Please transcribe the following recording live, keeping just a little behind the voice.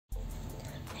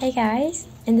Hey guys,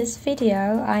 in this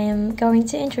video I am going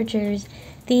to introduce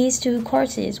these two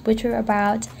courses which are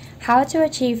about how to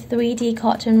achieve 3D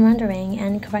cartoon rendering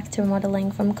and character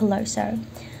modeling from Coloso.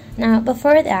 Now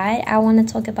before that, I want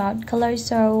to talk about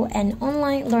Coloso, an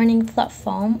online learning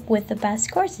platform with the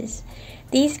best courses.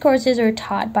 These courses are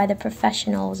taught by the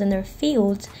professionals in their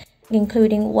fields,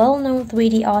 including well-known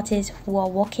 3D artists who are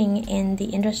working in the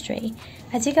industry.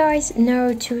 As you guys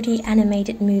know, 2D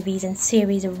animated movies and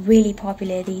series are really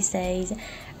popular these days,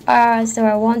 so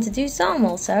I want to do some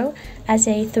also. As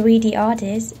a 3D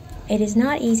artist, it is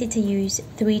not easy to use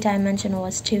 3-dimensional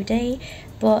as 2D,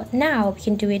 but now we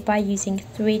can do it by using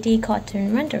 3D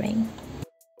cartoon rendering.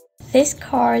 This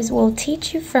course will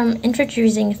teach you from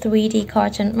introducing 3D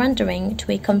cartoon rendering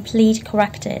to a complete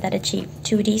character that achieves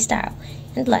 2D style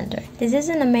in Blender. This is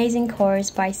an amazing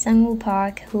course by Sungwoo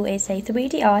Park, who is a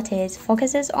 3D artist,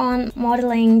 focuses on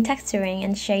modeling, texturing,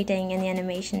 and shading in the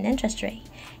animation industry.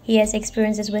 He has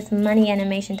experiences with many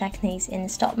animation techniques in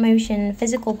stop motion,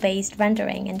 physical-based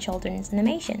rendering, and children's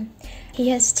animation. He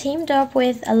has teamed up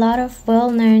with a lot of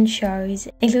well-known shows,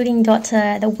 including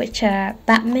Dota, The Witcher,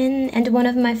 Batman, and one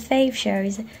of my fave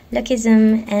shows,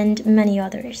 Lookism, and many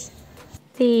others.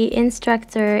 The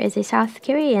instructor is a South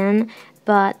Korean,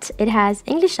 but it has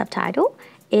English subtitle.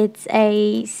 It's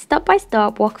a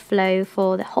step-by-step workflow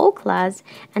for the whole class,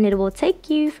 and it will take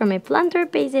you from a Blender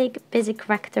basic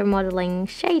character modeling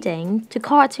shading to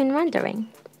cartoon rendering.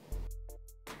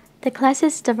 The class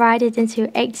is divided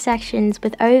into 8 sections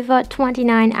with over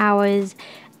 29 hours.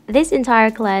 This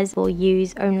entire class will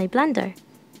use only Blender.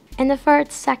 In the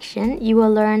first section, you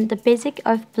will learn the basic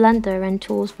of Blender and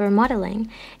tools for modeling.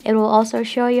 It will also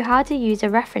show you how to use a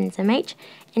reference image.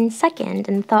 In second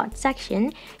and third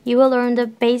section, you will learn the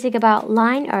basic about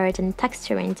line art and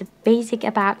texturing, the basic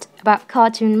about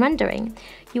cartoon rendering.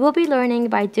 You will be learning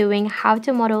by doing how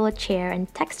to model a chair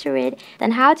and texture it,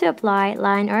 then how to apply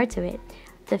line art to it.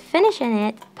 To finish in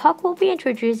it, Park will be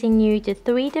introducing you to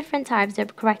 3 different types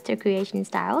of character creation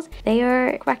styles. They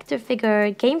are character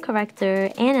figure, game character,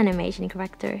 and animation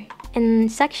character. In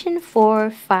section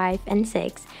 4, 5, and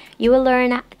 6, you will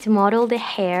learn to model the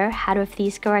hair out of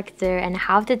these characters and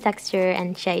how to texture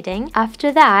and shading.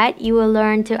 After that, you will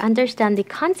learn to understand the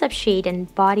concept sheet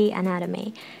and body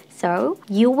anatomy. So,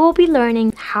 you will be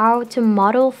learning how to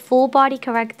model full body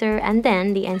character, and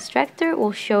then the instructor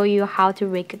will show you how to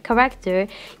rig a character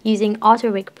using Auto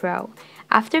Rig Pro.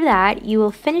 After that, you will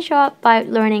finish up by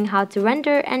learning how to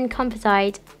render and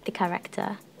composite the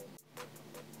character.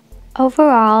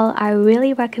 Overall, I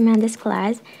really recommend this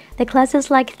class. The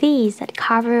classes like these that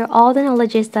cover all the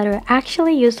knowledges that are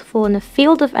actually useful in the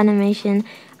field of animation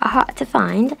are hard to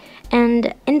find,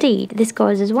 and indeed, this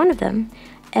course is one of them.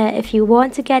 If you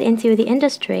want to get into the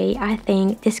industry, I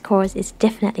think this course is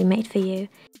definitely made for you.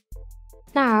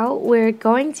 Now, we're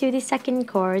going to the second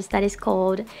course that is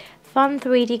called Fun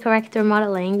 3D Character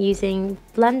Modeling using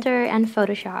Blender and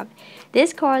Photoshop.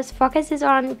 This course focuses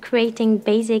on creating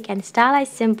basic and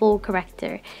stylized simple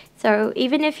character. So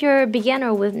even if you're a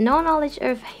beginner with no knowledge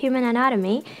of human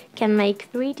anatomy, can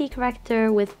make 3D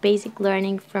character with basic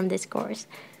learning from this course.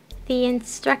 The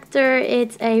instructor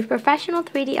is a professional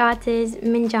 3D artist,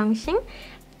 Min Jung-shin.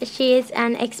 She is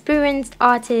an experienced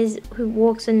artist who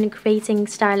works on creating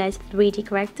stylized 3D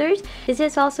characters. This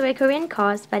is also a Korean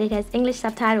course, but it has English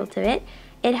subtitle to it.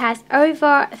 It has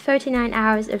over 39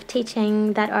 hours of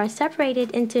teaching that are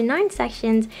separated into 9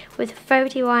 sections with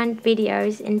 31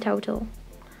 videos in total.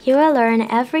 You will learn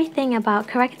everything about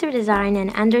character design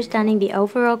and understanding the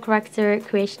overall character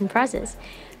creation process.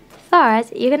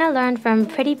 First, you're gonna learn from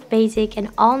pretty basic and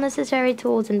all necessary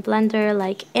tools in Blender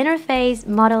like interface,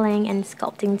 modeling, and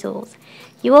sculpting tools.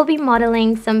 You will be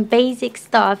modeling some basic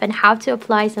stuff and how to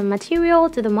apply some material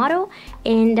to the model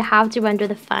and how to render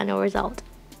the final result.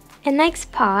 In the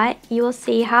next part, you will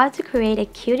see how to create a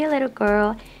cutie little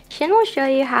girl. Shin will show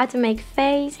you how to make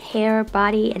face, hair,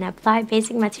 body, and apply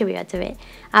basic material to it.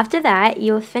 After that,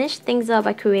 you will finish things up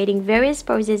by creating various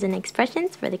poses and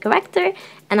expressions for the character,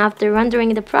 and after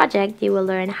rendering the project, you will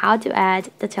learn how to add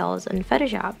details in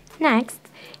Photoshop. Next,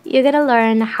 you're gonna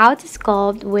learn how to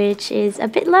sculpt, which is a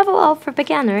bit level up for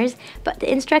beginners, but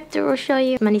the instructor will show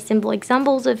you many simple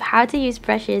examples of how to use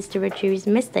brushes to reduce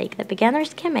mistakes that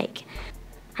beginners can make.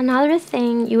 Another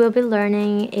thing you will be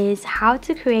learning is how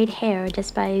to create hair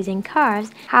just by using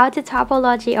curves, how to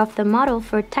topology of the model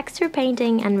for texture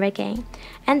painting and rigging.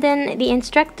 And then the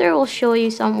instructor will show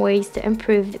you some ways to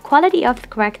improve the quality of the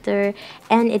character,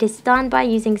 and it is done by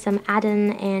using some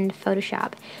add-in and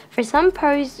Photoshop for some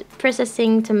pose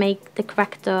processing to make the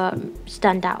character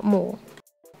stand out more.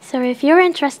 So if you're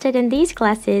interested in these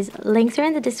classes, links are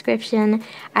in the description.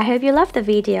 I hope you loved the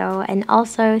video, and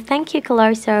also thank you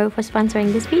Coloso for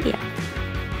sponsoring this video.